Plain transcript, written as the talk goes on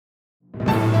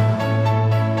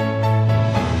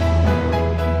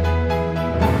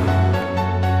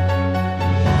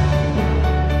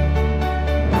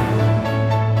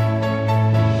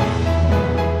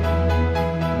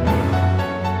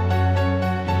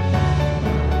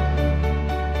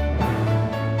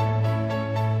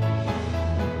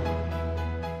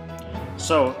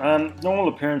Normal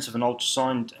appearance of an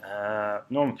ultrasound,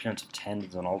 normal appearance of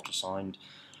tendons on ultrasound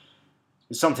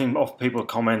is something often people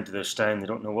comment they're staying, they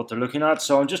don't know what they're looking at.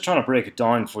 So I'm just trying to break it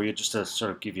down for you just to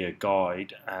sort of give you a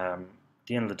guide. At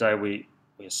the end of the day, we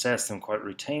assess them quite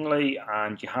routinely,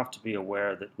 and you have to be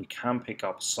aware that we can pick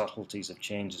up subtleties of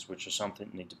changes which are something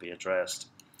that need to be addressed.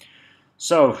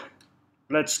 So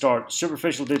let's start.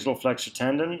 Superficial digital flexor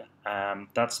tendon,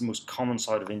 that's the most common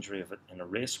site of injury in a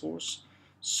racehorse.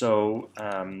 So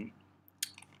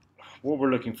what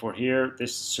we're looking for here,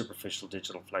 this is superficial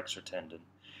digital flexor tendon.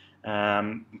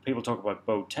 When people talk about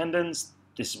bow tendons,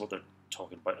 this is what they're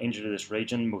talking about, injury to this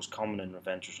region, most common in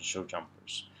inventors and show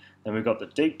jumpers. Then we've got the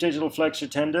deep digital flexor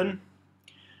tendon,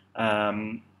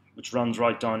 which runs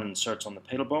right down and inserts on the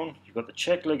pedal bone. You've got the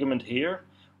check ligament here,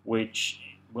 which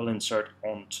will insert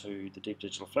onto the deep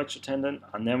digital flexor tendon,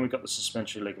 and then we've got the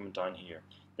suspensory ligament down here.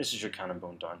 This is your cannon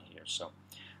bone down here. So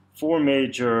 4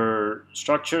 major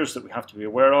structures that we have to be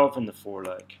aware of in the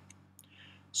foreleg.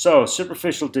 So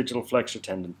superficial digital flexor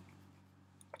tendon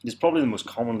is probably the most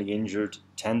commonly injured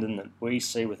tendon that we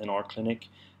see within our clinic,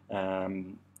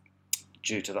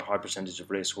 due to the high percentage of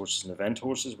racehorses and event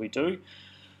horses we do.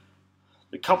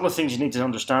 A couple of things you need to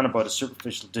understand about a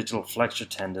superficial digital flexor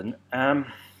tendon.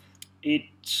 It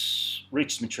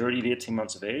reaches maturity at 18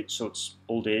 months of age, so it's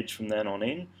old age from then on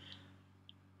in.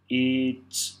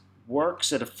 It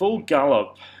works at a full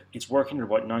gallop, it's working at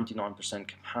about 99%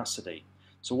 capacity.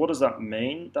 So what does that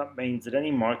mean? That means that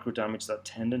any micro damage to that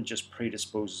tendon just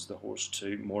predisposes the horse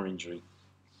to more injury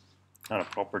and a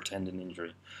proper tendon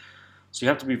injury. So you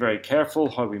have to be very careful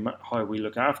how we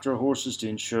look after our horses to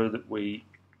ensure that we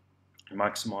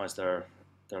maximize their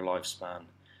lifespan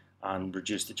and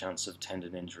reduce the chance of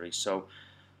tendon injury. So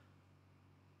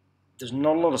there's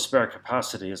not a lot of spare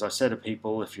capacity. As I said to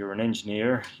people, if you're an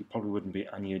engineer, you probably wouldn't be,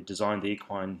 and you designed the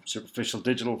equine superficial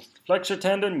digital flexor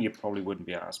tendon, you probably wouldn't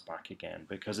be asked back again,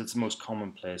 because it's the most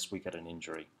common place we get an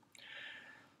injury.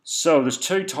 So there's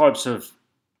 2 types of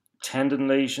tendon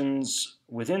lesions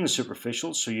within the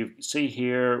superficial. So you see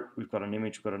here, we've got an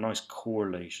image, we've got a nice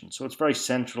core lesion. So it's very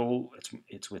central,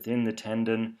 it's within the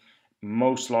tendon,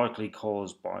 most likely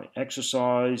caused by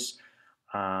exercise,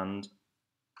 and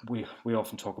we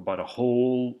often talk about a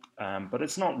hole, but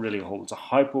it's not really a hole, it's a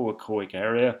hypoechoic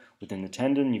area within the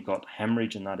tendon. You've got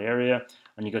hemorrhage in that area,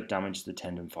 and you've got damage to the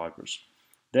tendon fibers.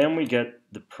 Then we get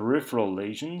the peripheral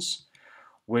lesions,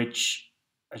 which,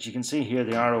 as you can see here,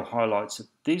 the arrow highlights that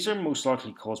these are most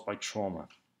likely caused by trauma.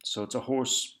 So it's a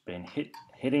horse being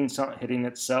hitting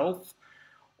itself,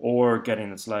 or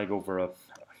getting its leg over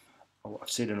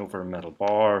I've seen it over a metal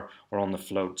bar or on the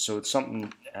float. So it's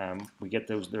something, we get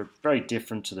those, they're very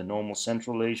different to the normal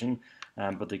central lesion,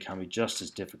 but they can be just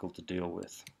as difficult to deal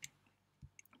with.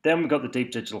 Then we've got the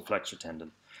deep digital flexor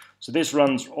tendon. So this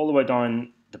runs all the way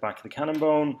down the back of the cannon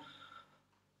bone,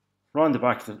 down the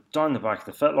back of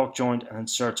the fetlock joint, and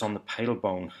inserts on the pedal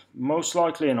bone. Most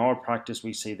likely in our practice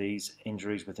we see these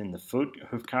injuries within the foot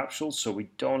hoof capsule, so we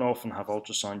don't often have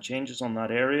ultrasound changes on that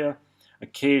area.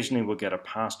 Occasionally we'll get a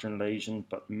pastern lesion,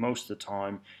 but most of the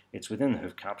time it's within the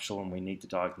hoof capsule and we need to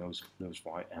diagnose those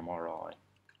via MRI.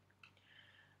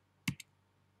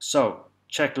 So,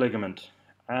 check ligament.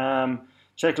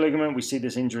 Check ligament, we see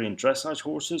this injury in dressage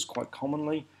horses quite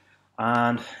commonly,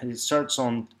 and it inserts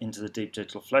on into the deep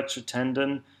digital flexor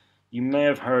tendon. You may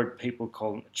have heard people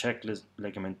call check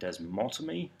ligament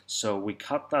desmotomy. So we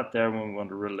cut that there when we want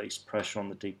to release pressure on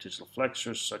the deep digital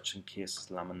flexors, such in cases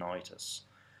of laminitis.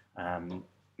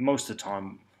 Most of the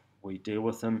time we deal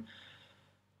with them.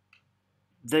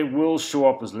 They will show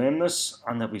up as lameness,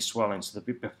 and there'll be swelling. So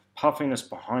there'll be puffiness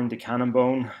behind the cannon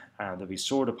bone, there'll be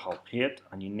sore to palpate,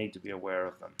 and you need to be aware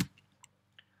of them.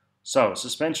 So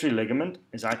suspensory ligament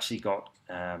has actually got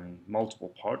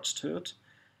multiple parts to it.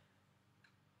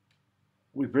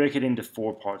 We break it into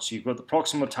 4 parts. So you've got the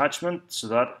proximal attachment, so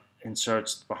that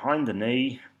inserts behind the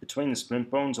knee, between the splint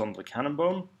bones onto the cannon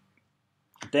bone.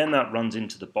 Then that runs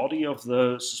into the body of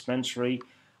the suspensory,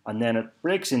 and then it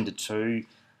breaks into 2,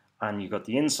 and you've got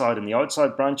the inside and the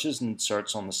outside branches, and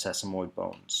inserts on the sesamoid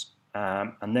bones.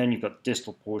 And then you've got the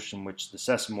distal portion, which the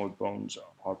sesamoid bones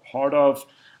are part of,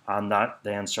 and that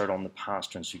they insert on the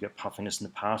pastern. So you get puffiness in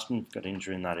the pastern, you've got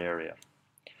injury in that area.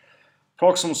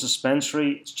 Proximal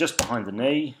suspensory, it's just behind the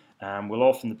knee.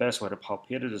 The best way to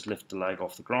palpate it is lift the leg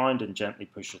off the ground and gently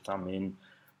push your thumb in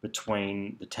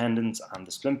between the tendons and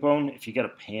the splint bone. If you get a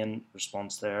pain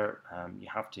response there, you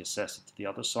have to assess it to the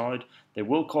other side. They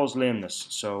will cause lameness.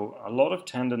 So a lot of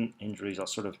tendon injuries are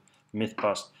sort of myth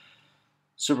bust.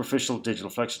 Superficial digital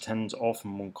flexor tendons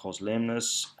often won't cause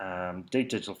lameness. Deep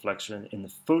digital flexor in the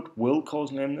foot will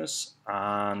cause lameness,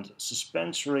 and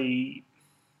suspensory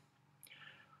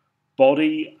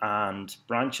body and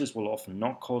branches will often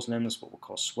not cause lameness, but will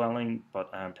cause swelling,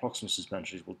 but proximal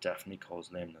suspensories will definitely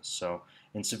cause lameness. So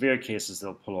in severe cases,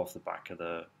 they'll pull off the back of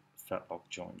the fetlock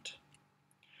joint.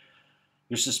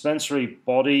 Your suspensory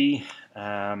body,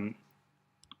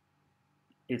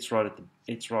 it's right at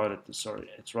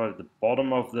the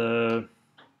bottom of the,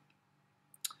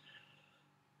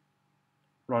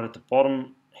 right at the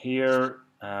bottom here.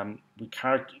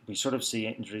 We sort of see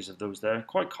injuries of those there.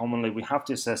 Quite commonly, we have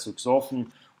to assess it because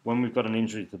often when we've got an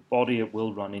injury to the body, it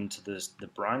will run into the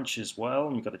branch as well.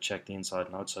 And you've got to check the inside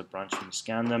and outside branch when you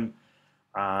scan them.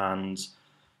 And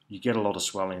you get a lot of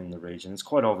swelling in the region. It's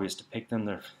quite obvious to pick them.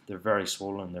 They're very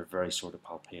swollen. They're very sore to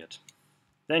palpate.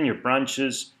 Then your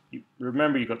branches.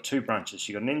 Remember, you've got two branches.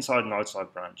 You've got an inside and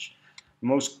outside branch.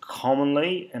 Most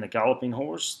commonly in a galloping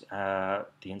horse, the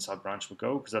inside branch will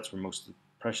go because that's where most of the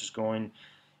pressure's going.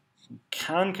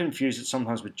 Can confuse it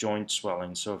sometimes with joint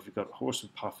swelling. So if you've got a horse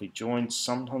with puffy joints,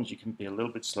 sometimes you can be a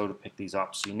little bit slow to pick these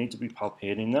up. So you need to be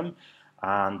palpating them,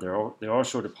 and they are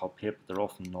sure to palpate, but they're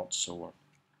often not sore.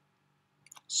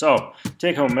 So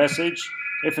take home message: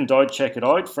 if in doubt, check it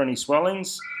out for any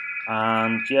swellings.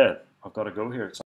 And yeah, I've got to go here.